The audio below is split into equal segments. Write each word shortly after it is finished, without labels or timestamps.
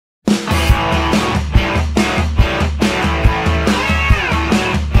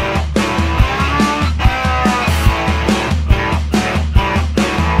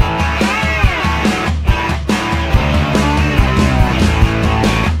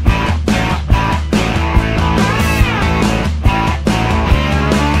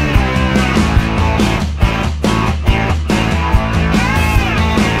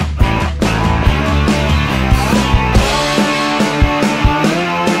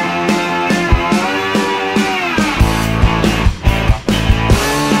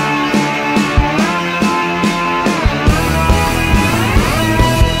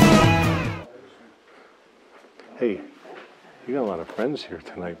friends here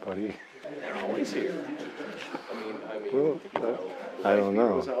tonight, buddy. They're always here. Well, I don't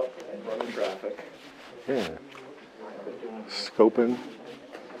know. Was out running traffic. Yeah. Scoping.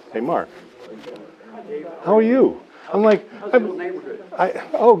 Hey, Mark. How are you? I'm like,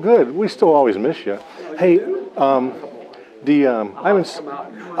 oh, good. We still always miss you. Hey, I haven't.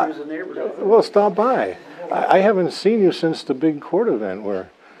 Well, stop by. I haven't seen you since the big court event where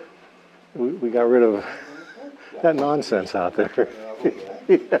we got rid of that nonsense out there.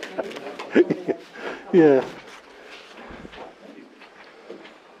 Yeah. Yeah.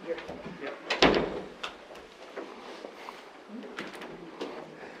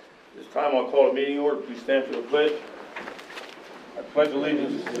 This time I'll call a meeting order. Please stand for the pledge. I pledge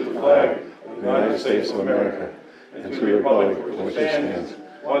allegiance to the flag of the United States of America and to the republic for which it stands,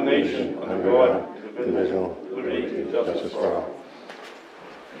 one nation, under God, indivisible, with liberty and justice for all.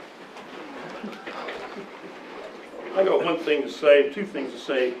 I got one thing to say, two things to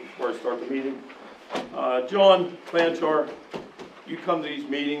say before I start the meeting. John Blanchard, you come to these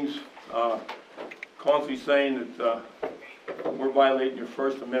meetings constantly saying that we're violating your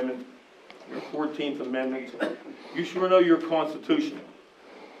First Amendment, your 14th Amendment. You sure know your Constitution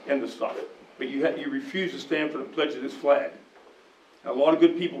and the stuff, but you refuse to stand for the pledge of this flag. Now, a lot of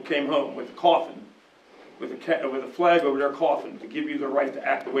good people came home with a coffin, with a flag over their coffin to give you the right to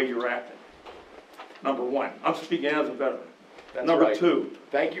act the way you're acting. Number one, I'm speaking as a veteran. That's Number right. two.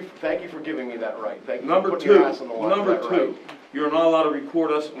 Thank you for giving me that right. Thank you Number for putting two. your ass on the line. Number for that two. Right. You're not allowed to record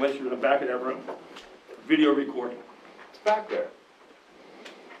us unless you're in the back of that room. Video recording. It's back there.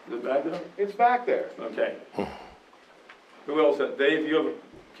 Is it back there? It's back there. Okay. Who else? Dave, you have a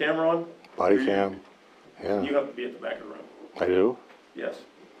camera on? Bodycam. Yeah. You have to be at the back of the room. I do? Yes.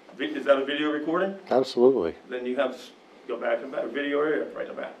 Is that a video recording? Absolutely. Then you have to go back in the back. Video area right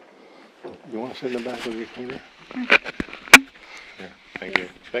in the back. You want to sit in the back of your computer? Yeah, thank you.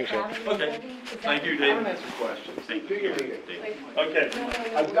 Thanks, sir. Okay. Thank you, I don't Dave. answer questions. Thank Do you. your meeting. Okay.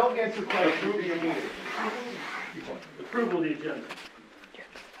 I don't answer questions. Do your meeting. Approval of the agenda.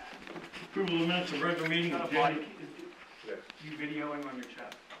 Approval of the minutes of regular meeting of January. You videoing on your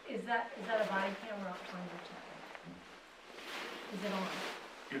chat. Is that a body camera on your chat? Is it on?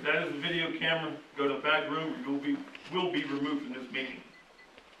 If that is a video camera, go to the back room. You will be removed from this meeting.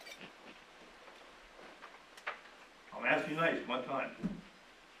 I'm asking nice one time.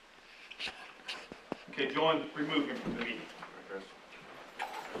 Okay, John, remove him from the meeting.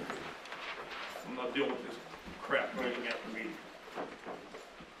 I'm not dealing with this crap running after the meeting.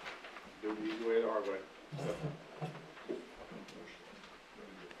 Do it easy way or our way.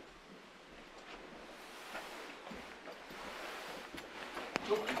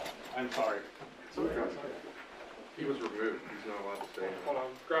 I'm sorry. He was removed. He's not allowed to stay. Hold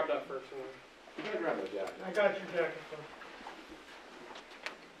on, grab that first one. You gotta grab that jacket. I got your jacket, sir.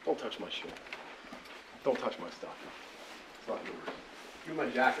 Don't touch my shit. Don't touch my stuff. It's not yours. Give me my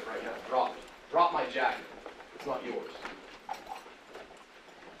jacket right now. Drop it. Drop my jacket. It's not yours.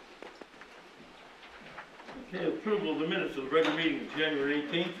 Okay, approval of the minutes of the regular meeting of January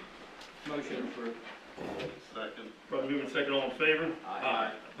 18th. Motion approved. Second. Probably moving second, all in favor?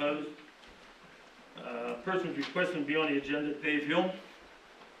 Aye. Opposed? Persons requesting to be on the agenda, Dave Hill.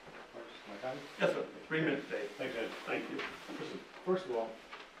 Yes, sir. 3 minutes, Dave. Thanks, Ed. Thank you. Listen, first of all,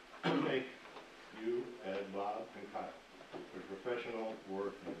 thank you, Ed, Bob, and Kyle for professional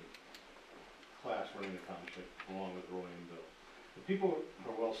work and class running the township, along with Roy and Bill. The people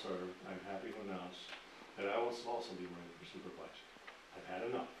are well served. I'm happy to announce that I will also be running for supervisor. I've had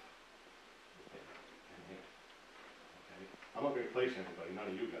enough. Okay? I'm not going to replace anybody, none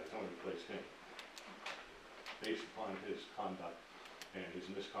of you guys. I'm going to replace him, based upon his conduct and his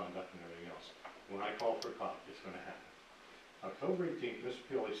misconduct and everything else. When I call for a cop, it's going to happen. October 18th, Mr.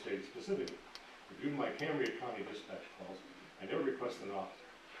 Pioli stated specifically, reviewing my Cambria County dispatch calls, I never requested an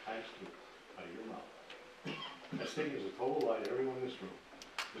officer. I asked you, out of your mouth. That statement is a total lie to everyone in this room.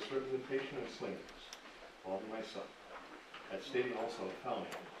 Misrepresentation and slanders. All to myself. That statement also a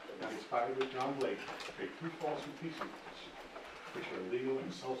felony. I conspired with John Blake to create 2 false impeachment reports, which are illegal and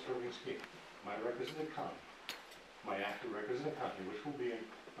self-serving scheme. My records in the county. My active records in the county, which will be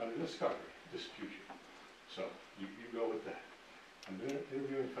under discovery this future. So, you go with that. I'm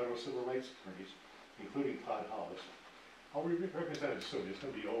interviewing federal civil rights attorneys, including Todd Hollis. I'll be represented soon. It's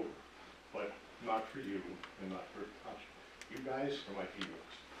going to be over, but not for you and not for Township. You guys are my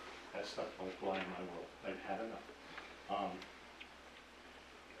heroes. That stuff don't fly in my world. I've had enough.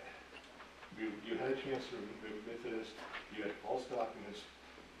 You had a chance to admit to this. You had false documents.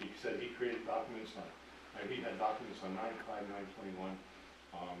 He said he created documents on, he had documents on 9/5/9/21,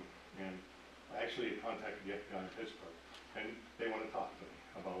 and I actually contacted the FBI in Pittsburgh. and they want to talk to me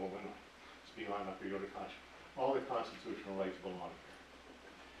about what went on. It's beyond up for Yoder Township. All the constitutional rights belong here.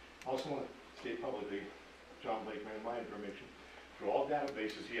 I also want to state publicly, John Blake ran my information through all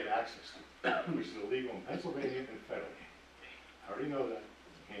databases he had access to, which is illegal in Pennsylvania and federally. I already know that.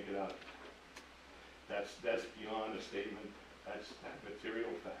 Can't get out of it. That's beyond a statement. That's that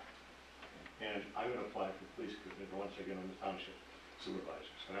material fact. And I'm going to apply for police commissioner once I get on the township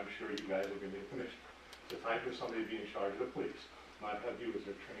supervisors. And I'm sure you guys will give me a commissioner. It's time for somebody to be in charge of the police, not have you as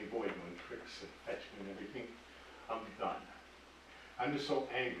their trainee boy doing tricks and fetching and everything. I'm done. I'm just so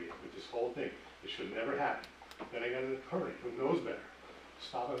angry with this whole thing. It should never happen. Then I got an attorney who knows better,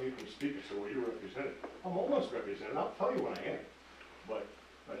 stopping me from speaking. So, well, you're represented. I'm almost represented. I'll tell you when I am. But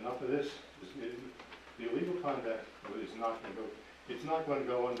enough of this. The illegal conduct is not going to go. It's not going to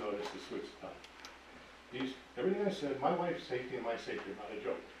go unnoticed. This is done. Everything I said, my wife's safety and my safety are not a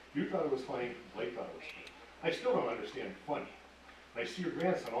joke. You thought it was funny. Blake thought it was funny. I still don't understand funny. I see your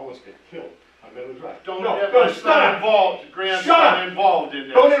grandson almost get killed on Meadow Drive. Don't get my son involved, grandson involved in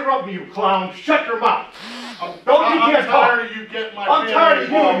this. Don't interrupt me, you clown. Shut your mouth. I'm tired of you getting my I'm family tired of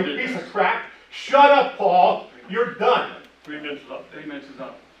involved you, in you piece this. of crap. Shut up, Paul. You're done. 3 minutes is up. 3 minutes is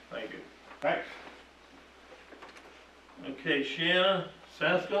up. Thank you. Thanks. Okay, Shanna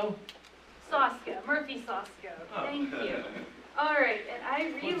Sasko? Sasko, Murphy Sasko, Oh. thank you. All right, and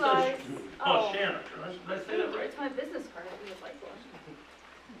I What's realized, this? Oh, Shanna, did I say that right? It's my business card, if you would like one.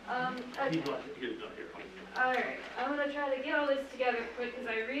 Okay. He's not here. All right, I'm gonna try to get all this together quick, because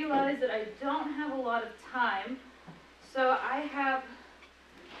I realize that I don't have a lot of time. So I have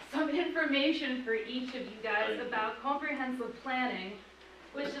some information for each of you guys about comprehensive planning,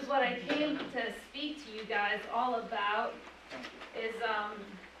 which is what I came to speak to you guys all about, is, I'm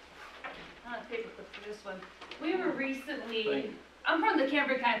gonna paperclip for this one. We were recently, I'm from the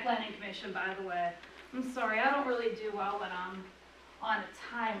Cambria County Planning Commission, by the way. I'm sorry, I don't really do well when I'm on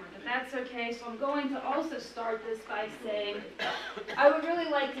a timer, but that's okay. So I'm going to also start this by saying, I would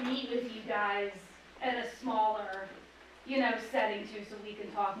really like to meet with you guys at a smaller, setting too, so we can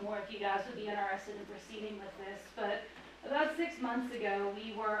talk more if you guys would be interested in proceeding with this. But about 6 months ago,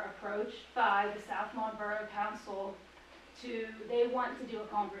 we were approached by the Southmont Borough Council they want to do a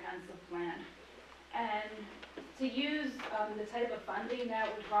comprehensive plan. And to use the type of funding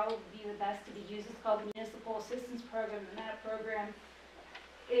that would probably be the best to be used, it's called the Municipal Assistance Program, and that program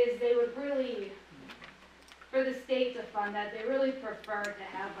is they would really, for the state to fund that, they really prefer to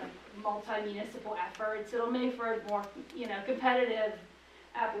have like multi-municipal efforts. It'll make for a more, competitive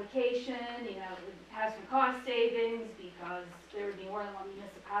application, it would have some cost savings because there would be more than one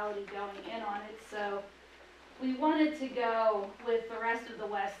municipality going in on it. So we wanted to go with the rest of the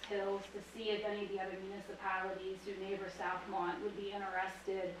West Hills to see if any of the other municipalities who neighbor Southmont would be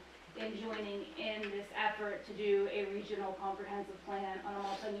interested in joining in this effort to do a regional comprehensive plan on a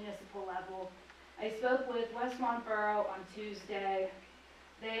multi-municipal level. I spoke with Westmont Borough on Tuesday.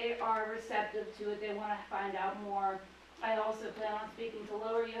 They are receptive to it. They want to find out more. I also plan on speaking to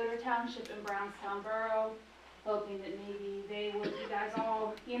Lower Yoder Township and Brownstown Borough, hoping that maybe they would, you guys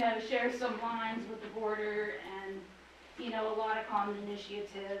all, share some lines with the border and, a lot of common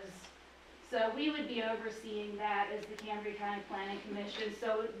initiatives. So we would be overseeing that as the Cambria County Planning Commission,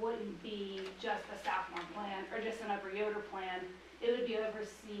 so it wouldn't be just a Southmont plan or just an Upper Yoder plan. It would be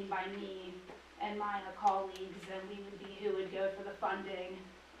overseen by me and my colleagues, and we would be who would go for the funding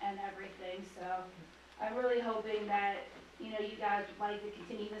and everything. So I'm really hoping that, you guys would like to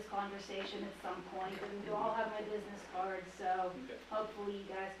continue this conversation at some point, and you all have my business card, so hopefully you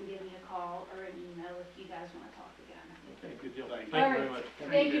guys can give me a call or an email if you guys want to talk again. Okay, good deal. Thank Thank you very much.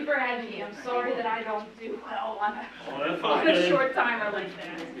 Thank you for having me. I'm sorry that I don't do well on That's on a okay. short timer like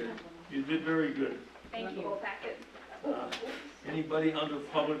that. You did very good. Thank you. Packet. Anybody under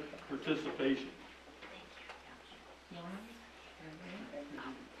public participation?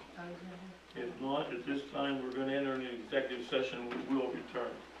 If not, at this time, we're going to enter an executive session. We will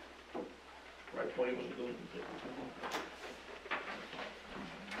return. Right, Tony, what's going to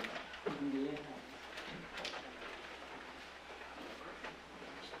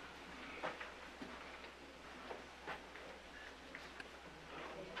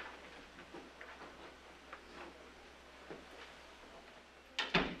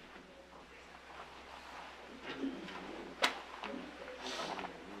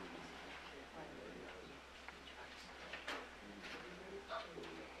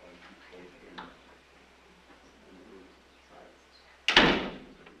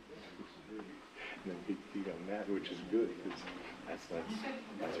And then he got mad, which is good, because that's what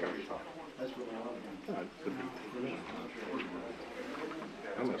we talk about. That's what we want.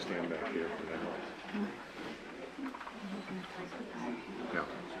 I'm gonna stand back here for that.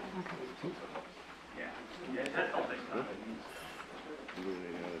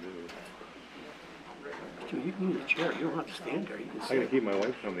 Chair, you don't have to stand there, you can I gotta sit. keep my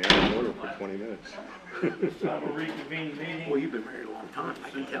wife from the out of order for 20 minutes, This time we'll reconvene the meeting. Well, you've been married a long time, I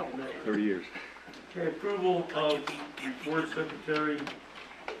can tell. 30 years. Okay, approval of board secretary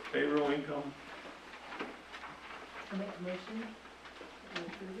payroll income. I'll make a motion. to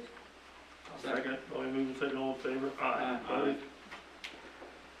approve it. Second. Probably moving second, all in favor? Aye. Opposed?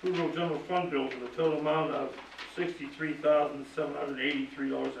 Approval of general fund bills in the total amount of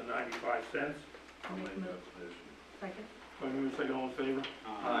 $63,783.95. I'll make a motion. Second. Probably moving second, all in favor?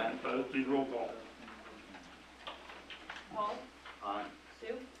 Aye. Opposed? Please roll call. Paul? Aye.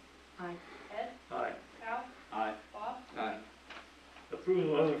 Sue? Aye. Ed? Aye. Cal? Aye. Bob? Aye.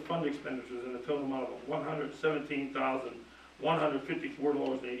 Approval of other fund expenditures in the total amount of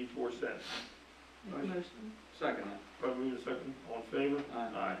 $117,154.84. Make a motion. Second. Probably moving second, all in favor?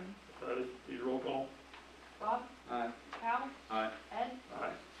 Aye. Opposed? Please roll call. Bob? Aye. Cal? Aye. Ed?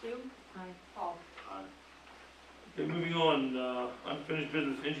 Aye. Sue? Aye. Paul? Aye. Okay, moving on, unfinished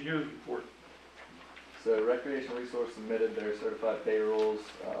business, engineers report. So Recreation Resource submitted their certified payrolls,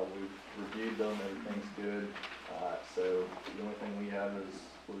 we've reviewed them, everything's good. So the only thing we have is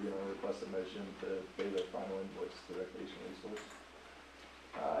we're gonna request a motion to pay the final invoice to Recreation Resource.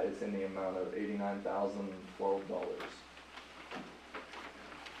 It's in the amount of $89,012.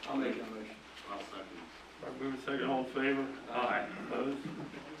 I'll make that motion. I'll second. Right, moving second, all in favor? Aye. Opposed?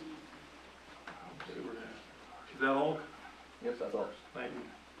 Okay, is that all? Yes, that's all. Thank you.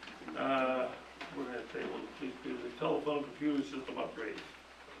 We're gonna table, please do the telephone computer system upgrade.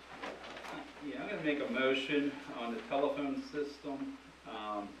 Yeah, I'm gonna make a motion on the telephone system.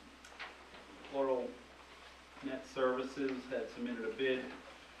 Floral Net Services had submitted a bid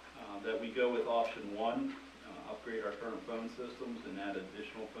that we go with option one, upgrade our current phone systems and add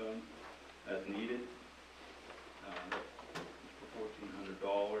additional phones as needed. For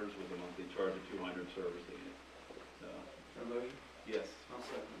 $1,400 with a monthly charge of $200 servicing it. So, motion? yes. I'll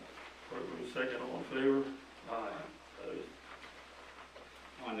second. Right, moving second, all in favor? Aye. Opposed?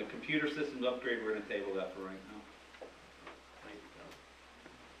 On the computer systems upgrade, we're gonna table that for right now. Thank you,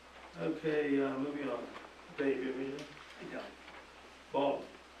 Tom. Okay, moving on. Dave, you have anything? Bob?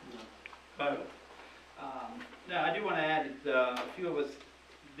 Kyle? No, I do want to add that a few of us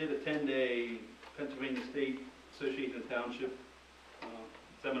did a 10-day Pennsylvania State Association of Township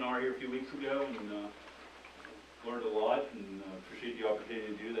seminar here a few weeks ago, and learned a lot, and appreciate the opportunity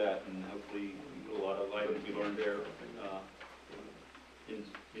to do that, and hopefully a lot of items we learned there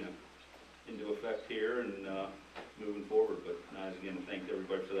into effect here and moving forward. But again, thank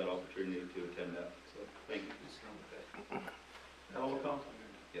everybody for that opportunity to attend that. So thank you. Ellicott?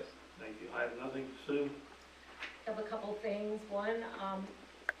 Yes. Thank you. I have nothing. Sue? Have a couple things. One,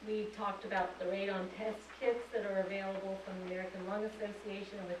 we talked about the radon test kits that are available from the American Lung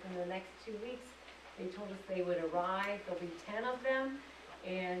Association within the next 2 weeks. They told us they would arrive. There'll be 10 of them,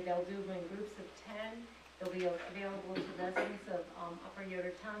 and they'll do them in groups of 10. They'll be available to residents of Upper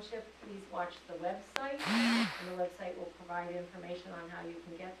Yoder Township. Please watch the website, and the website will provide information on how you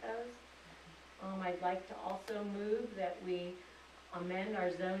can get those. I'd like to also move that we amend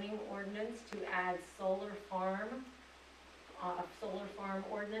our zoning ordinance to add a solar farm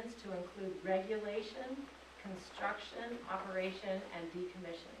ordinance to include regulation, construction, operation, and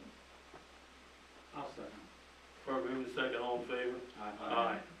decommissioning. I'll second. Probably moving second, all in favor?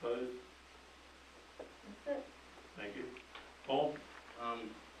 Aye. Opposed? That's it. Thank you. Paul? I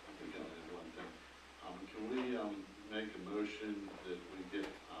think I did one thing. Can we, make a motion that we get,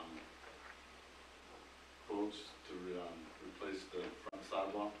 quotes to, replace the front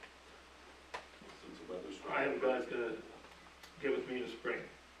sidewalk? Since the weather's I have guys gonna give it to me in the spring.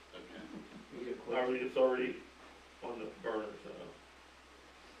 Okay. It's already on the burner, so.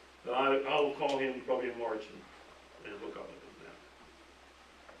 But I'll call him probably in March and look up at that.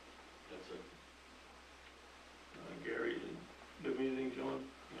 That's it. Gary, do you have anything, John?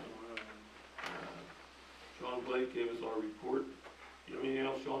 No. John Blake gave us our report. You have anything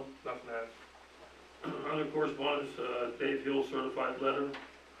else, John? Nothing to add. Under correspondence, Dave Hill certified letter,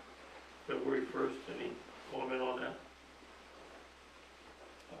 February 1st. Any comment on that?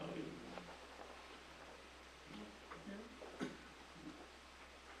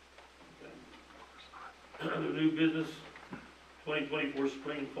 Under new business, 2024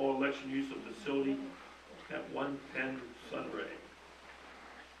 spring and fall election use of facility at 110 Sunray.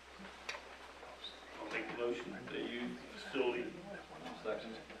 I'll make the motion that they use the facility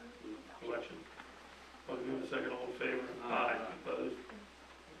Second. election. I'll give a second, all in favor? Aye. Opposed?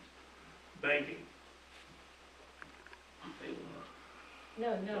 Banking.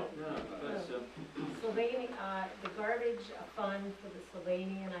 No. That's, Sylvania, the garbage fund for the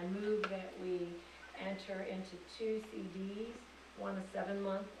Sylvanian, I move that we enter into 2 CDs, one a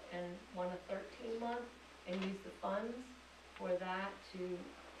 7-month and one a 13-month, and use the funds for that to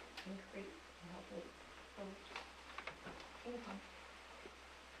increase, help with income.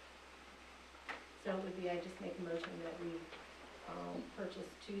 So it would be, I just make a motion that we purchase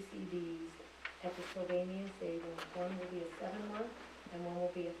 2 CDs at the Sylvania Savings. One will be a 7-month and one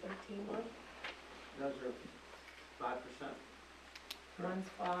will be a 13-month. Those are 5%. One's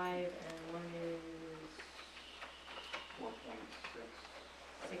 5 and one is 4.6.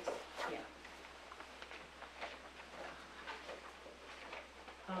 6, yeah.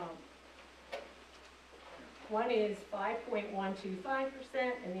 One is 5.125%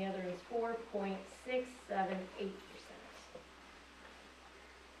 and the other is 4.678%.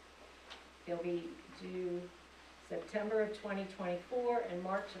 They'll be due September of 2024 and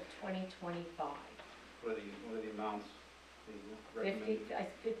March of 2025. What are the amounts that you recommend?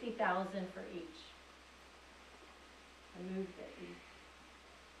 50,000 for each. I move that we,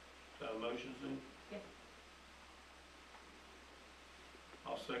 Motion, Sue? Yep.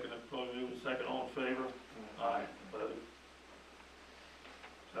 I'll second it, probably move in second, all in favor? Aye. Opposed? Is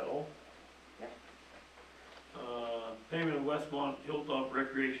that all? Yep. Payment of Westmont Hilltop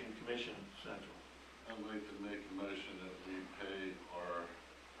Recreation Commission Central. I'd like to make a motion that we pay our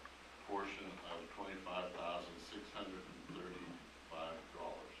portion of $25,635.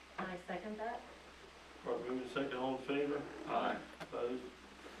 I second that. Probably move in second, all in favor? Aye. Opposed?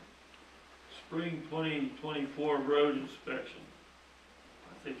 Spring 2024 road inspection.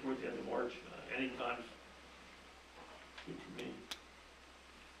 I think towards the end of March, anytime's good for me.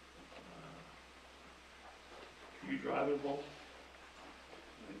 You driving, Paul?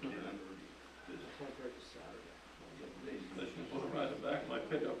 This is going to ride the back of my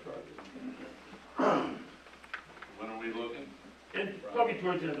pickup truck. When are we looking? And probably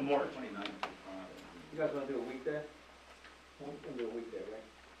towards the end of March. 29th. You guys wanna do a weekday? We'll do a weekday, right?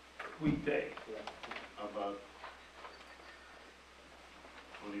 Weekday. How about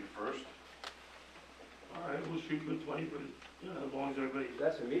 21st? All right, we'll shoot for 20, but, you know, as long as everybody,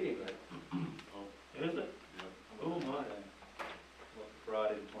 That's a meeting, right? Oh, is it? yep. Oh, my.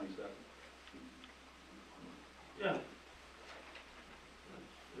 Friday the 27th. Yeah.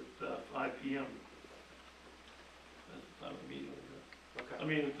 It's 5 PM. That's the time of meeting. Okay. I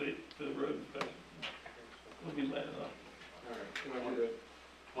mean, it's the road inspection. We'll be letting up. All right, you wanna do the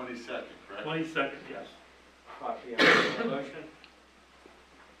 22nd, correct? 22nd, yes. 5 PM? Motion?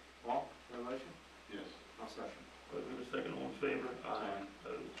 Paul, no motion? Yes. I'll second. Wait a second, all in favor? Aye.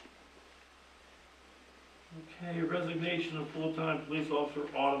 Opposed? Okay, resignation of full-time police officer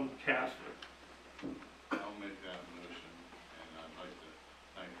Autumn Castor. I'll make that motion, and I'd like to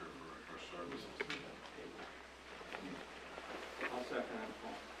thank her for her services. I'll second that,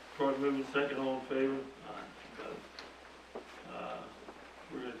 Paul. Probably moving second, all in favor? Aye. Opposed?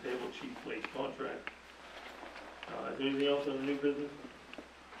 We're gonna table Chief Blake's contract. Is there anything else on the new business?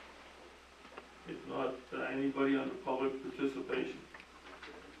 If not, anybody under public participation?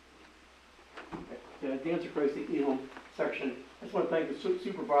 To answer first the Elam section, I just want to thank the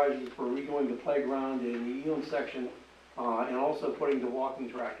supervisors for redoing the playground in the Elam section, and also putting the walking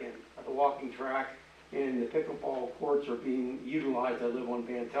track in. The walking track and the pickleball courts are being utilized. I live on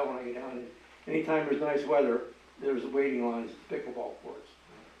Van Tel when I get down, and anytime there's nice weather, there's waiting lines at the pickleball courts.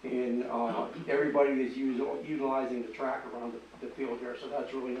 And everybody is utilizing the track around the field there, so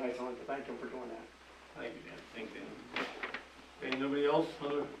that's really nice. I want to thank them for doing that. Thank you, Dan. Thank you. Okay, nobody else,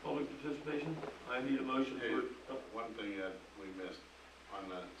 other public participation? I need a motion Hey, for, one thing that we missed on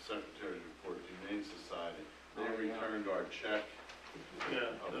the Secretary's report, the Humane Society, they returned our check.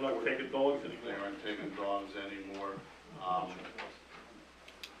 yeah, they're not taking dogs They anymore. aren't taking dogs anymore.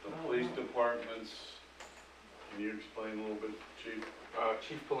 The police departments, can you explain a little bit, Chief?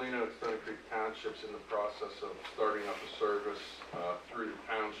 Chief Polino at Stony Creek Township's in the process of starting up a service through the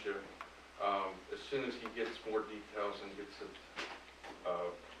township. As soon as he gets more details and gets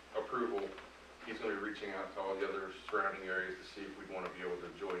approval, he's going to be reaching out to all the other surrounding areas to see if we'd want to be able to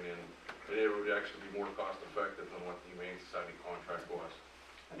join in. And it would actually be more cost effective than what the Humane Society contract was.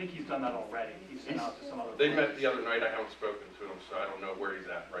 I think he's done that already. He's sent out to some other. They met the other night. I haven't spoken to him, so I don't know where he's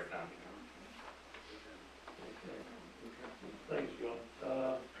at right now. Thanks, John.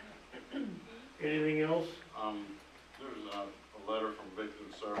 Anything else? There's a letter from Victim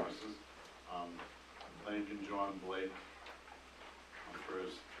Services, thanking John Blake for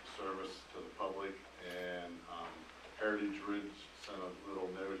his service to the public, and Heritage Ridge sent a little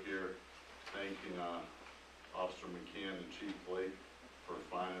note here thanking Officer McCann and Chief Blake for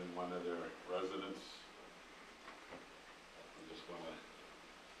finding one of their residents. I just want to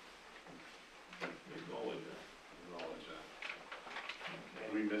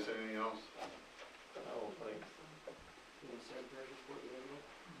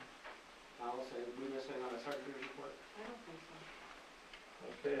we miss anything on the secretary's report? I don't think so.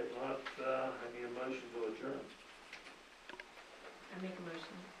 Okay, if not, I need a motion to adjourn. I make a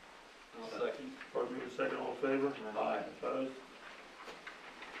motion. Second. Pardon me, a second, all in favor? Aye. Opposed?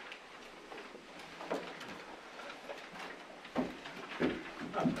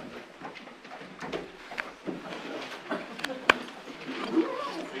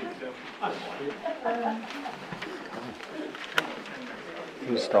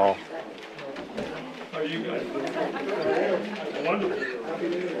 Install. How are you guys? Wonderful.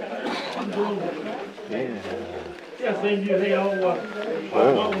 Yeah. Yeah, same to you, hey, I'll,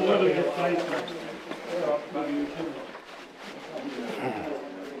 Wow. the weather gets nice.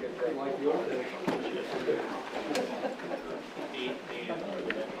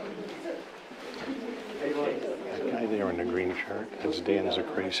 That guy there in the green shirt, that's Dan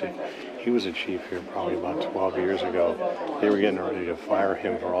Zakrasik. He was a chief here probably about 12 years ago. They were getting ready to fire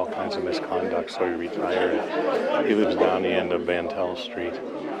him for all kinds of misconduct, so he retired. He lives down the end of Bantel Street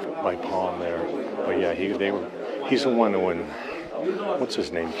by Palm there. But yeah, he's the one who, when, what's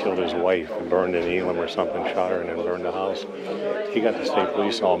his name, killed his wife, burned in Elam or something, shot her and then burned the house. He got the state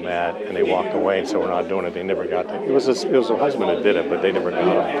police all mad and they walked away and said, we're not doing it. They never got it. It was the husband that did it, but they never got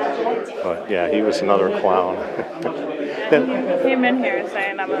him. But yeah, he was another clown. I came in here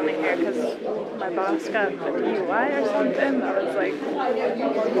saying I'm only here because my boss got a DUI or something. I was like,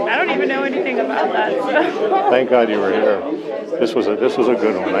 I don't even know anything about that. So. Thank God you were here. This was a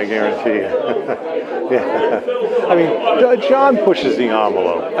good one, I guarantee you. Yeah. I mean, John pushes the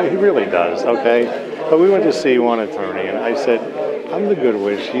envelope. He really does, okay? But we went to see one attorney, and I said, I'm the good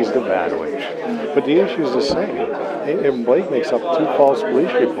witch, he's the bad witch. But the issue's the same. And Blake makes up 2 false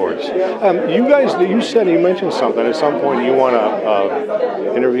police reports. You guys, you mentioned something. At some point you want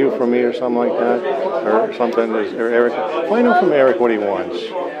to interview from me or something like that? Or something, or Eric? Find out from Eric what he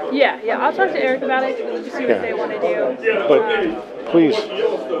wants. Yeah, I'll talk to Eric about it, to see what they want to do. But please.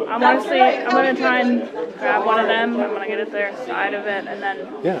 I'm going to try and grab one of them. I'm going to get at their side of it, and then,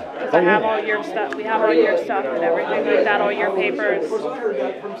 because I have all your stuff, we have all your stuff and everything like that, all your papers.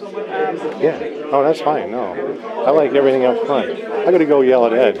 Yeah, oh, that's fine, no. I like everything up front. I got to go yell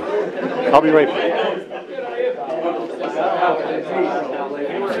at Ed. I'll be right back.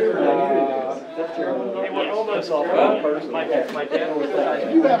 My dad was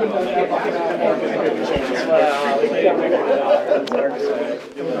He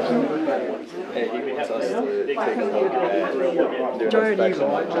wants us to take a look at Jordan, I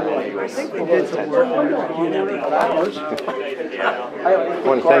think we did some work on I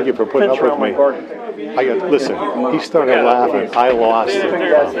want to thank you for putting up with me. Listen, he started laughing. I lost it.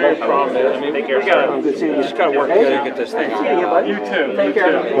 You just gotta work together to get this thing. You too. Take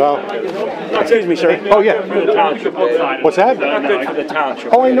care. Well, excuse me, sir. Oh, yeah. For the township. What's that? Not good for the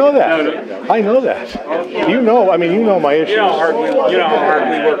township. Oh, I know that. I know that. You know my issues. You know how hard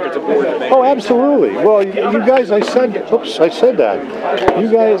we work as a board to make. Oh, absolutely. Well, you guys, I said that. You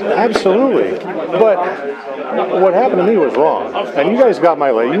guys, absolutely. But what happened to me was wrong. And you guys got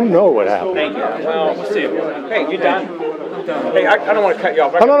my letter. You know what happened. Thank you. Well, let's see. Hey, you done? Hey, I don't want to cut you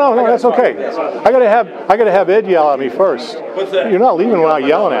off. No, that's okay. I gotta have Ed yell at me first. What's that? You're not leaving without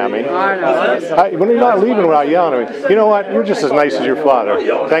yelling at me. When you're not leaving without yelling at me, you know what? You're just as nice as your father.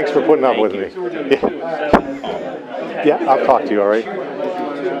 Thanks for putting up with me. Yeah, I'll talk to you, all right?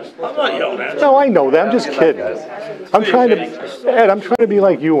 I'm not yelling at you. No, I know that. I'm just kidding. Ed, I'm trying to be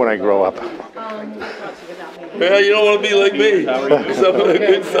like you when I grow up. Yeah, you don't want to be like me.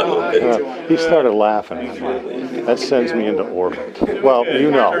 Good son. He started laughing. That sends me into orbit. Well, you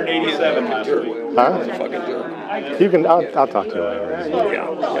know. Huh? You can. I'll talk to you later.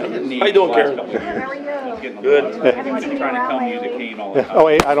 How you doing, Karen? Good. Trying to come use a cane all the time. Oh,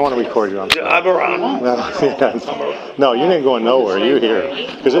 wait, I don't want to record you. I'm sorry. I'm around. No, you ain't going nowhere. You here.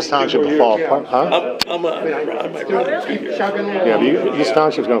 Because this township will fall apart. Huh? I'm around my brother. Yeah, but this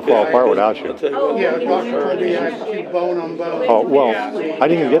township's going to fall apart without you. Yeah, Dr. Kirby had to keep bone on bone. Oh, well, I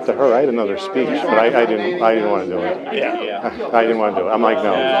didn't even get to her. I had another speech, but I didn't want to do it. Yeah. I didn't want to do it. I'm like,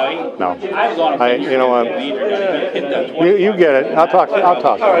 no. You know what? You get it. I'll talk to you.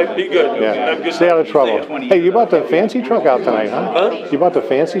 All right, be good. Yeah. Stay out of trouble. Hey, you bought the fancy truck out tonight, huh? Huh? You bought the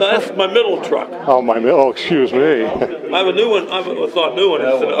fancy No, truck? that's my middle truck. Oh, excuse me. I have a new one. It's not new one.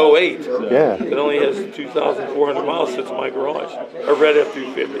 It's an 08. Yeah. It only has 2,400 miles. Sits in my garage. A red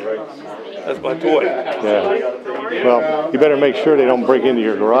F-250. That's my toy. Yeah. Well, you better make sure they don't break into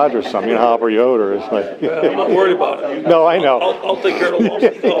your garage or something. You know how Upper Yoder is like. I'm not worried about it. No, I know. I'll take care of the loss.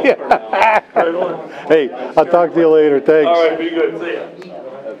 Yeah. Right on. Hey, I'll talk to you later. Thanks. All right, be good. See ya.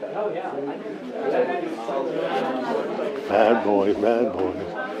 Bad boy, bad boy.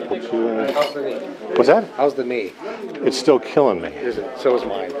 put you in. How's the knee? What's that? How's the knee? It's still killing me. Is it? So is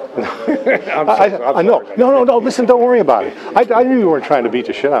mine. I know. No. Listen, don't worry about it. I knew you weren't trying to beat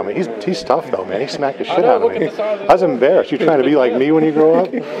the shit out of me. He's tough though, man. He smacked the shit out of me. I was embarrassed. You trying to be like me when you grow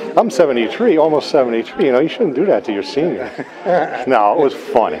up? I'm 73, almost 73. You know, you shouldn't do that to your senior. No, it was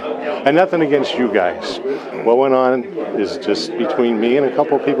funny, and nothing against you guys. What went on is just between me and a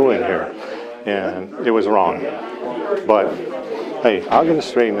couple of people in here, and it was wrong. But hey, I'll get it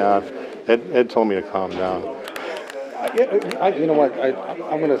straightened out. Ed told me to calm down. You know what?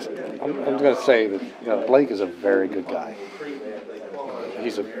 I'm gonna say that, you know, Blake is a very good guy.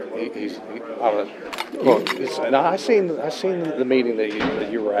 Now I seen the meeting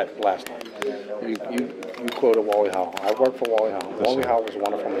that you were at last time. You quoted Wally Howell. I worked for Wally Howell. Wally Howell was a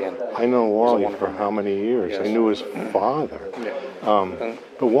wonderful man. I know Wally for how many years? Yes. I knew his father. Yeah.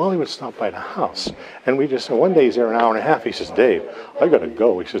 But Wally would stop by the house, and we just, one day he's there an hour and a half. He says, Dave, I got to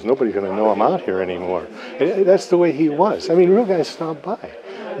go. He says, nobody's going to know I'm out here anymore. And that's the way he was. I mean, real guys stop by.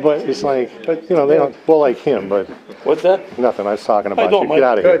 But it's like, you know, they don't, well, like him, but. What's that? Nothing, I was talking about don't you. Get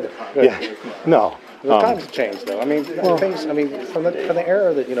out of here. Good. Yeah, no. The times have changed, though. I mean, things. I mean, from the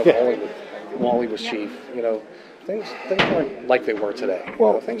era that, you know, Wally was chief, you know, things weren't like they were today.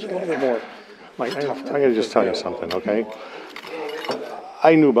 Well, things are a little bit more. Mike, I got to just tell you something, okay?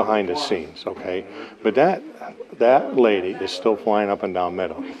 I knew behind the scenes, okay? But that lady is still flying up and down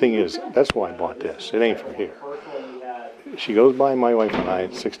Meadow. The thing is, that's why I bought this. It ain't from here. She goes by my wife and I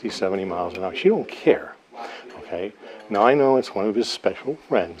at 60, 70 miles an hour. She don't care, okay? Now, I know it's one of his special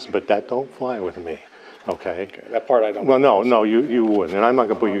friends, but that don't fly with me, okay? That part I don't. Well, no, you wouldn't. And I'm not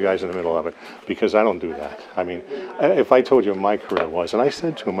going to put you guys in the middle of it because I don't do that. I mean, if I told you what my career was, and I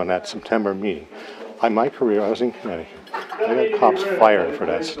said to him on that September meeting, my career, I was in Connecticut. I got cops fired for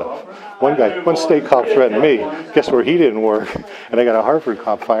that stuff. One state cop threatened me. Guess where he didn't work? And I got a Hartford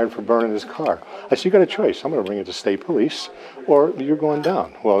cop fired for burning his car. I said, you got a choice. I'm going to bring it to state police, or you're going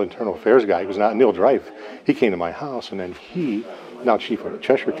down. Well, internal affairs guy, who's not Neil Drive, he came to my house, and then he, now chief of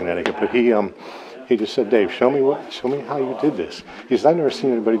Cheshire, Connecticut, but he just said, Dave, show me how you did this. He said, I've never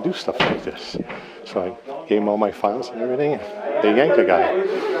seen anybody do stuff like this. So I gave him all my files and everything, and they yanked the guy.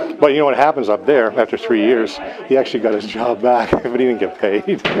 But you know what happens up there after 3 years? He actually got his job back, but he didn't get paid.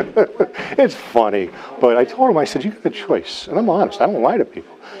 It's funny. But I told him, I said, you got a choice. And I'm honest, I don't lie to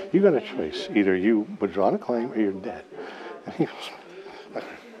people. You got a choice. Either you withdraw the claim or you're dead. And he goes,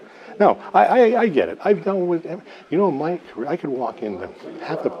 no, I get it. I've done with, you know, my career, I could walk into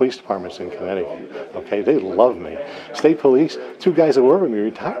half the police departments in Connecticut, okay? They love me. State police, 2 guys that work with me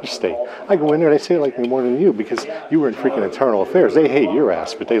retired state. I go in there, they say they like me more than you because you were in freaking internal affairs. They hate your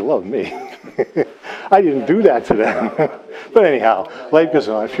ass, but they love me. I didn't do that to them. But anyhow, life goes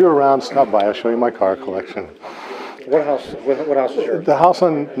on. If you're around, stop by. I'll show you my car collection. What house is yours? The house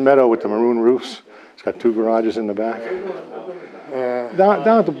on Meadow with the maroon roofs. It's got 2 garages in the back. Down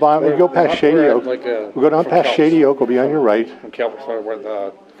at the bottom, you go past Shady Oak. We go down past Shady Oak, we'll be on your right.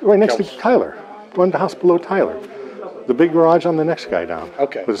 Right next to Tyler. One house below Tyler. The big garage on the next guy down.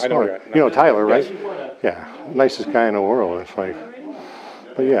 Okay, I know that. You know Tyler, right? Yes. Yeah, nicest guy in the world. It's like,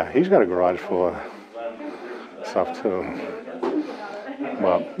 but yeah, he's got a garage full of stuff too.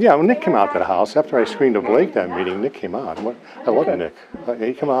 Well, yeah, when Nick came out to the house, after I screened to Blake that meeting, Nick came out. I love Nick.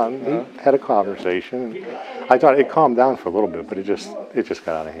 He came out and he had a conversation. I thought it calmed down for a little bit, but it just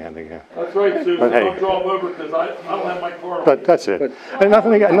got out of hand again. That's right, Susan. But hey, Don't drive over because I don't have my car. But that's it. And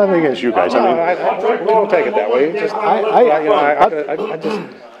nothing against you guys. I mean, we don't take it that way. Just,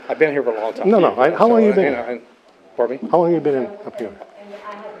 I've been here for a long time. No. How long have you been? Pardon me? How long have you been up here?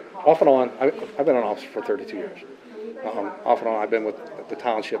 Off and on. I've been an officer for 32 years. Off and on, I've been with the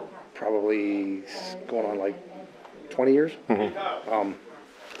Township probably going on like 20 years. Mm-hmm.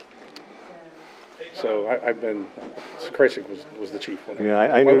 So I've been, Krasik was the chief. Yeah,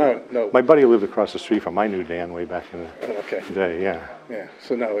 I knew. No. My buddy lived across the street from. I knew Dan way back in the day. Yeah. Yeah.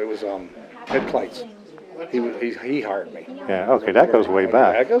 So no, it was Ed Kleitz. He hired me. Yeah. Okay, that goes way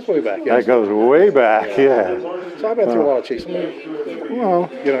back. That goes way back. Yes. That goes way back. Yeah. So I've been through a lot of chiefs. Well,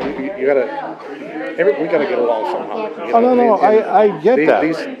 you know, you gotta. We gotta get along somehow. You know? No. I get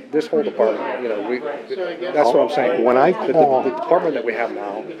that. This whole department, you know, that's what I'm saying. When I call the department that we have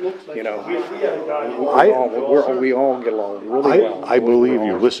now, you know, we all get along really well. I believe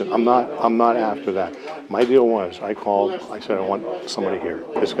you. Listen, I'm not after that. My deal was, I called. I said, I want somebody here.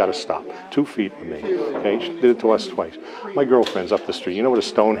 It's got to stop. 2 feet with me. Okay, she did it to us twice. My girlfriend's up the street. You know where the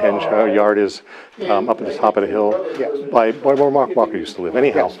Stonehenge yard is, up at the top of the hill, by where Mark Walker used to live.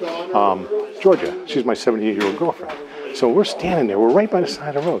 Anyhow, Georgia. She's my 78-year-old girlfriend. So we're standing there. We're right by the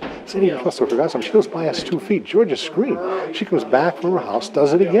side of the road. City plus forgot something. She goes by us 2 feet. Georgia screamed. She comes back from her house,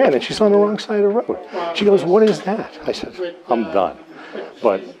 does it again, and she's on the wrong side of the road. She goes, "What is that?" I said, "I'm done."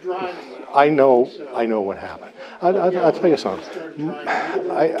 But I know what happened. I'll tell you something.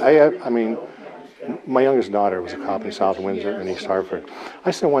 I mean, my youngest daughter was a cop in South Windsor and East Hartford.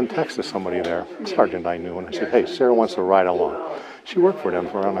 I sent one text to somebody there, sergeant I knew, and I said, "Hey, Sarah wants to ride along." She worked for them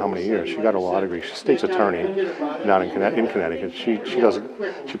for I don't know how many years. She got a law degree. She's state's attorney down in Connecticut. She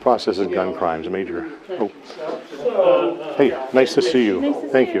processes gun crimes, major. Oh. Hey, nice to see you.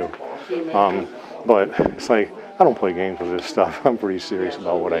 Thank you. But it's like, I don't play games with this stuff. I'm pretty serious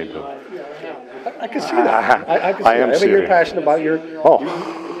about what I do. I can see that. I can see I am that. I mean, serious. you're passionate about your,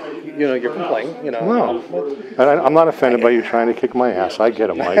 you know, your complaint, you know. No, and I'm not offended by you trying to kick my ass. I get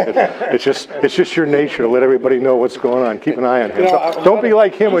it, Mike. It's just your nature to let everybody know what's going on. Keep an eye on him. Don't be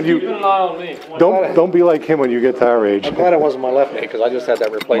like him when you. Don't be like him when you get to our age. I'm glad it wasn't my left knee because I just had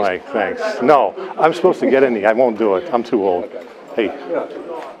that replaced. Mike, thanks. No, I'm supposed to get a knee. I won't do it. I'm too old. Hey,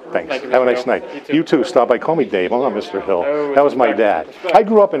 thanks. Have a nice night. You too. Stop by. Call me Dave. I'm not Mr. Hill. That was my dad. I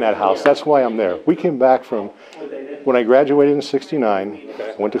grew up in that house. That's why I'm there. We came back from. When I graduated in '69,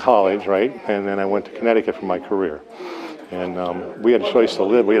 I went to college, right? And then I went to Connecticut for my career. And we had a choice to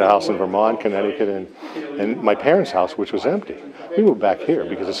live. We had a house in Vermont, Connecticut, and my parents' house, which was empty. We moved back here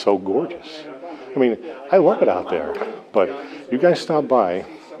because it's so gorgeous. I mean, I love it out there. But you guys stop by.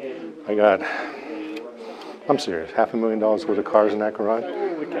 I'm serious, $500,000 worth of cars in that garage?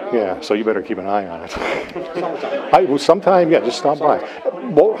 Yeah, so you better keep an eye on it. Sometime, yeah, just stop by.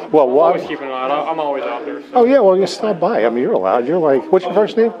 Well, I'm always keeping an eye out. I'm always out there. So. Oh, yeah, well, you stop by. I mean, you're allowed. You're like, what's your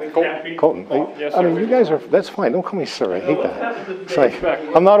first name? Colton. Colton. Yes, I mean, you guys are, that's fine. Don't call me sir. I hate that. It's like,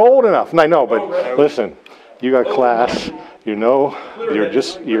 I'm not old enough. I know, but listen, you got class. You know,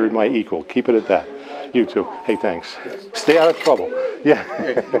 you're my equal. Keep it at that. You too. Hey, thanks. Stay out of trouble. Yeah.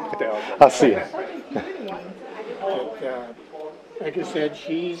 I'll see you. Like I said,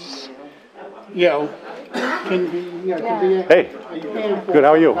 she's, you know, can be a Hey, good,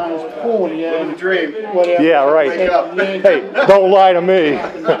 how are you? Living the dream. Yeah, right. Hey, don't lie to me.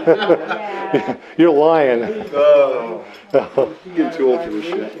 You're lying. You get too old for this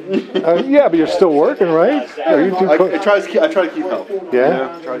shit. Yeah, but you're still working, right? Are you I try to keep healthy.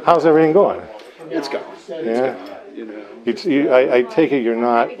 Yeah? How's everything going? It's going. Yeah? You know. I take it you're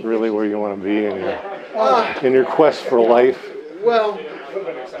not really where you want to be in your quest for life. Well,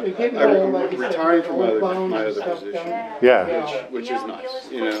 I'm retiring from my other position. Yeah. Which is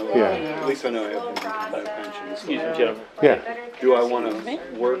nice, you know. Yeah. At least I know I have my pension and stuff. Yeah. Do I want to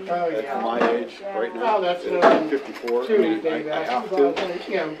work at my age right now? At 54? I mean, I have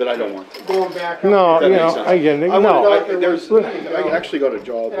to, but I don't want to. Going back. No, you know, again, no. I actually got a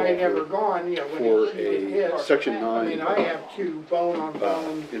job I never gone, you know, for a Section 9 I mean, I have two bone on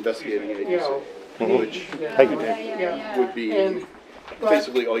bone, investigating agency, which would be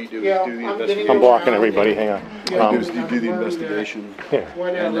basically all you do is do the investigation. I'm blocking everybody, hang on. All you do is you do the investigation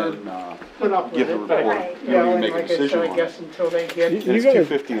and then give the report. You don't even make a decision on it. until they get. It's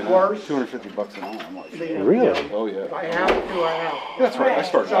 $250 an hour, $250 an hour. I'm like, really? Oh yeah. I have to, I have. That's right. I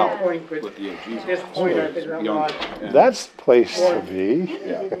started out Point, but with the AGs. at this point, I think I'm young. not. And, That's the place to be.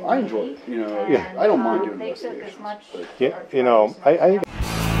 yeah, I enjoy it. You know, Yeah. I don't mind doing investigations. But Yeah, you know, I think.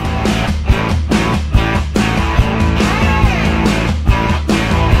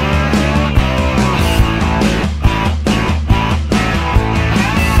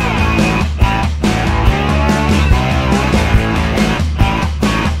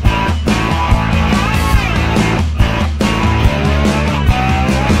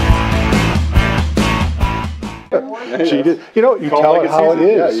 She did. You know, you tell it how it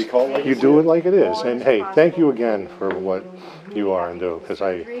is. Yeah, you call it like you do it like it is. And hey, thank you again for what you are and do, because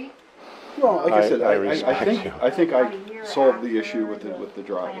well, like I said, I respect you. I think I solved the issue with the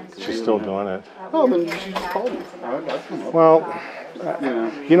driving. She's still doing it. Oh, then she just called me. I'd come up. Well,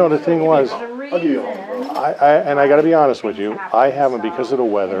 you know, the thing was, I'll give you a home, bro. I got to be honest with you, I haven't, because of the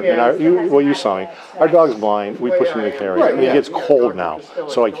weather, and you saw me, our dog's blind, we push him in the carrier, and he gets cold now,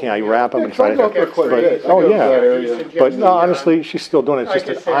 so I can't, I wrap him and try to, oh yeah, but no, honestly, she's still doing it, it's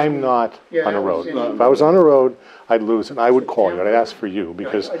just that I'm not on the road. If I was on the road, I'd lose, and I would call you, and I'd ask for you,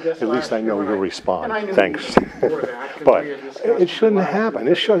 because at least I know you'll respond, thanks. But it shouldn't happen,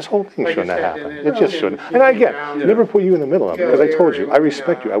 this whole thing shouldn't have happened, it just shouldn't. And again, never put you in the middle of it, because I told you, I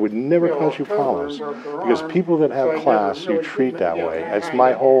respect you, I would never cause you problems, because people that have class, you treat that way. It's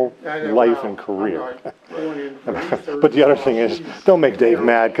my whole life and career. But the other thing is, don't make Dave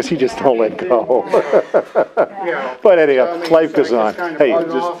mad, because he just don't let go. But anyhow, life goes on. Hey,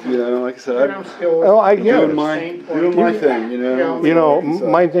 Just, you know, like I said, oh, I get it. doing doing my thing, you know. You know, So-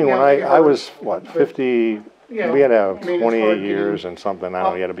 my thing, when I was, what, 50, Yeah, we had to have I mean, it's 28 hard years getting and something, I don't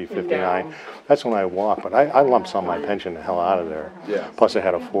know, you had to be up and 59. down. That's when I walked, but I lumped some of my pension the hell out of there. Yeah. Plus I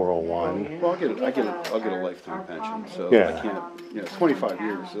had a 401. Well, I'll get a lifetime pension, so Yeah. I can't, you know, 25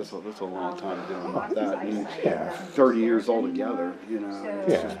 years, that's a long time doing that. And Yeah. 30 years altogether, you know.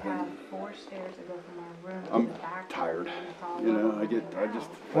 It's Yeah. just been- I'm tired, you know,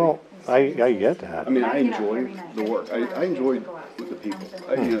 Well, I get that. I mean, I enjoy the work. I enjoy with the people.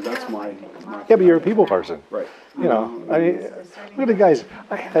 You know, that's my. Yeah, but you're a people person. Right. You know, I mean, look at the guys,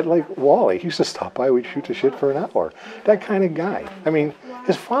 I had like Wally, he used to stop by, we'd shoot the shit for an hour. That kind of guy. I mean,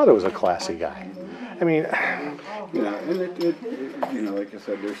 his father was a classy guy. I mean, You know, and it you know, like I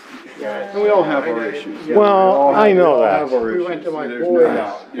said, and we all have our issues. Well, We all I know we all that. have our We issues. went to my There's boys. no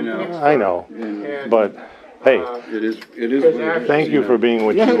doubt, you know. I know, but hey, It is what it is. thank you for being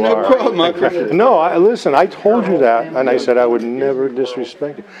what Yeah, you no are. problem. I appreciate it. No, listen, I told you that, and I said I would never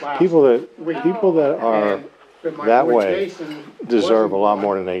disrespect you. People that are that way deserve a lot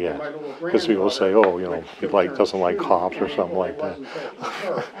more than they get. Because people say, oh, you know, he doesn't like cops or something like that.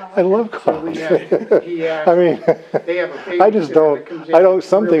 I love cops. I mean, I just don't,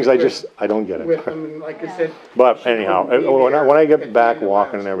 some things I don't get With it. them, and like I said. But anyhow, when I get back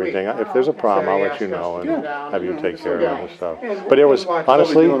walking and everything, if there's a problem, I'll let you know and have you take care of it and stuff. But it was,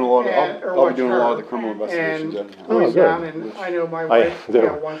 honestly, I'll be doing a lot of the criminal investigations. Oh, Going good. down, and I know my wife,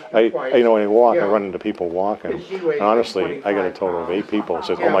 once or twice. you know, when I walk, I Yeah. run into people walking. And she weighs And honestly, I got a total of 8 people that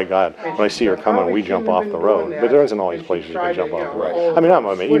says, oh my God, when I see her coming, we jump off the road. But there isn't always places you can jump off the road. I mean,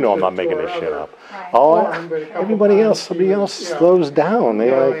 you know I'm not making this shit up. Somebody else slows down.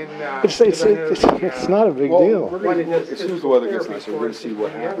 It's not a big deal. As soon as the weather gets nicer, we're going to see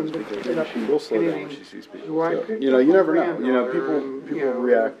what happens because she will slow down when she sees people. So, you know, you never know. You know, people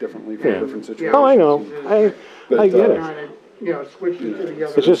react differently for different situations. Oh, I know. I get it.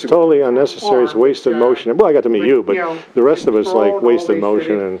 It's just totally unnecessary. It's wasted motion. Well, I got to meet you, but the rest of it's like wasted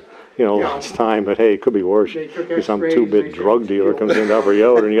motion and, you know, lost time. But hey, it could be worse. If some two-bit drug dealer comes into Upper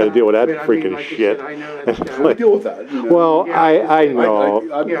Yoder and you got to deal with that freaking shit. I deal with that. You know. Well, I know.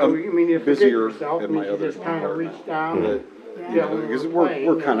 I'm busier in my other department. You know, because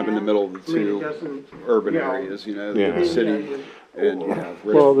we're kind of in the middle of the two urban areas, you know, the city and, you know,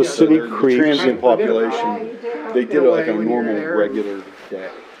 Well, the city the creeps. transient population, they did it like a normal, regular day,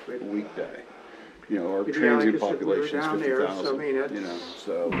 weekday. You know, our transient population is 50,000, you know,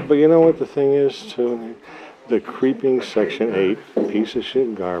 so. But you know what the thing is too? The creeping Section 8 piece of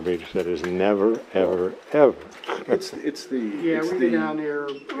shit garbage that is never, ever, ever. It's the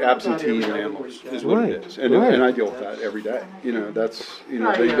absentee landlords is what it is, and I deal with that every day. You know, that's, you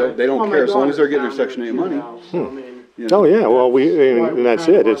know, they don't care as long as they're getting their Section 8 money. You know. Oh yeah, well and that's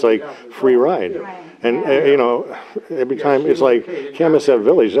it. It's like free ride, and you know, every time it's like Camasette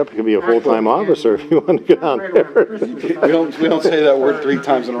Village. That could be a full-time officer if you want to get on there. we don't say that word 3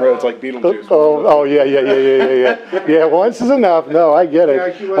 times in a row. It's like Beetlejuice. Oh yeah. Yeah, once is enough. No, I get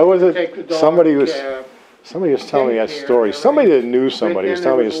it. I wasn't. Somebody was telling me that story. Somebody that knew somebody was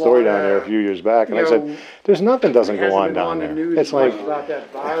telling me a story down there a few years back, and I said, "There's nothing doesn't go on down there." It's like,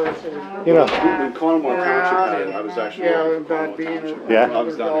 you know. When Connemore Township had it, I was actually about being I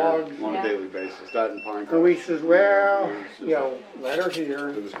was down there on a daily basis. That and Pine So he says, well, you know, let her here.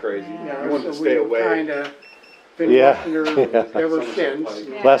 It was crazy. You know, I wanted to so stay we've away. kinda been Yeah. watching her ever since.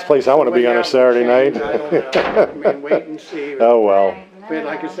 Last place I want to be on a Saturday night. I don't know. I mean, wait and see. Oh well. But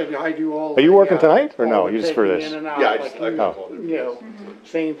like I said, I do all. Are you working the, tonight or no? all the Just for taking this? in and out, Yeah, you know,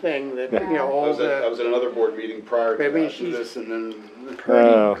 same thing that, you know, I all was at another board meeting prior to Maybe that, she's this, and then.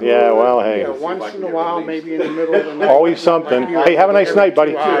 Oh yeah, well hey. You know, once in a while, maybe in the middle of the night. Always something. Hey, have a nice night,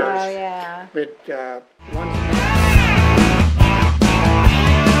 buddy. yeah. But, once.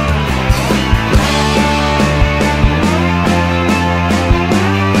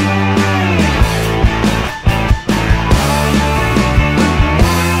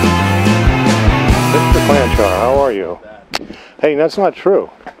 Mr. Clanchar, how are you? Hey, that's not true.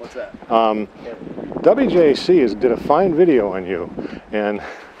 What's that? WJC did a fine video on you, and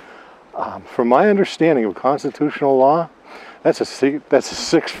from my understanding of constitutional law, that's a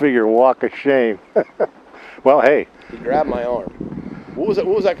 6-figure walk of shame. Well, hey. He grabbed my arm. What was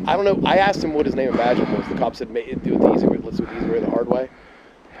that? I don't know. I asked him what his name and badge was. The cop said, do it the easy way. Let's do it the easy way, the hard way.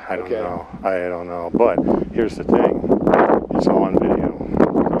 I don't know. I don't know. But here's the thing. It's on video.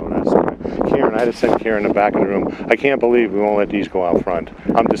 So that's Karen, I had to send Karen in the back of the room. I can't believe we won't let these go out front.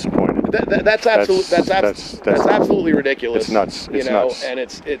 I'm disappointed. That's absolutely ridiculous. It's nuts. It's nuts. And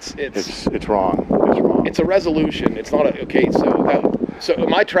it's wrong. It's wrong. It's a resolution. It's not a, okay, so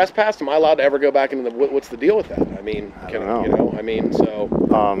am I trespassed? Am I allowed to ever go back into the, what's the deal with that? I mean, I don't know.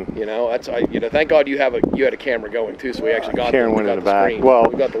 that's, thank God you had a camera going too, so we actually got Karen went in the back. screen. Well,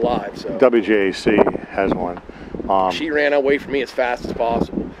 We got the live, so. WJAC has one. She ran away from me as fast as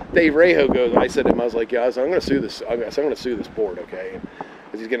possible. Dave Reho goes, I said to him, I was like, yeah, I'm going to sue this, I'm going to sue this board, okay?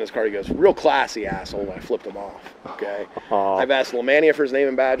 As he's getting in his car, he goes, real classy asshole, and I flipped him off, okay? I've asked Lemania for his name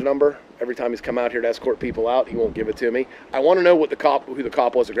and badge number. Every time he's come out here to escort people out, he won't give it to me. I want to know who the cop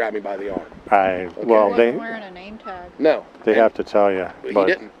was that grabbed me by the arm. Well, they wearing a name tag. No. They have to tell you. He But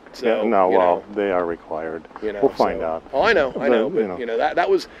didn't. So, no, well, they are required. We'll find out. Oh, I know, but that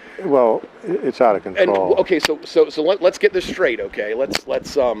was. Well, it's out of control. And okay, so let's get this straight, okay? Let's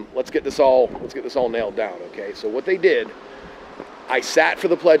get this all nailed down, okay? So what they did, I sat for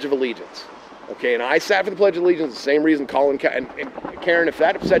the Pledge of Allegiance, okay? And I sat for the Pledge of Allegiance the same reason Colin and Karen, if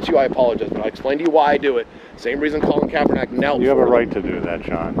that upsets you, I apologize, but I'll explain to you why I do it. Same reason Colin Kaepernick knelt. You have a right to do that,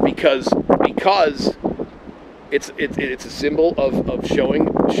 John. Because it's a symbol of showing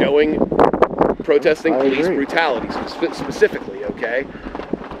protesting police brutality specifically, okay?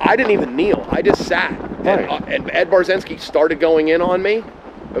 I didn't even kneel. I just sat. And Ed Barzensky started going in on me,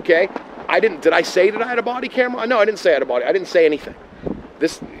 okay? Did I say that I had a body camera? No, I didn't say I had a body. I didn't say anything.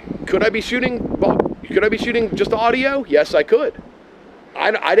 Could I be shooting just audio? Yes, I could.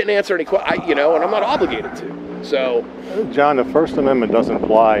 I didn't answer any questions, and I'm not obligated to. So, John, the First Amendment doesn't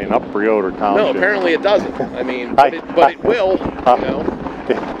apply in Upper Yoder Township. No, apparently it doesn't. I mean, but it will,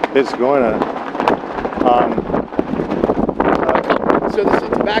 It's going to. So this is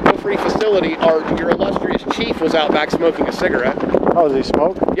a tobacco-free facility. Your illustrious chief was out back smoking a cigarette. Oh, does he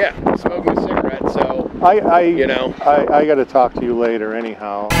smoke? Yeah, smoking a cigarette. So I got to talk to you later,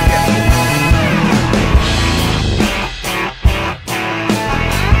 anyhow. Yeah.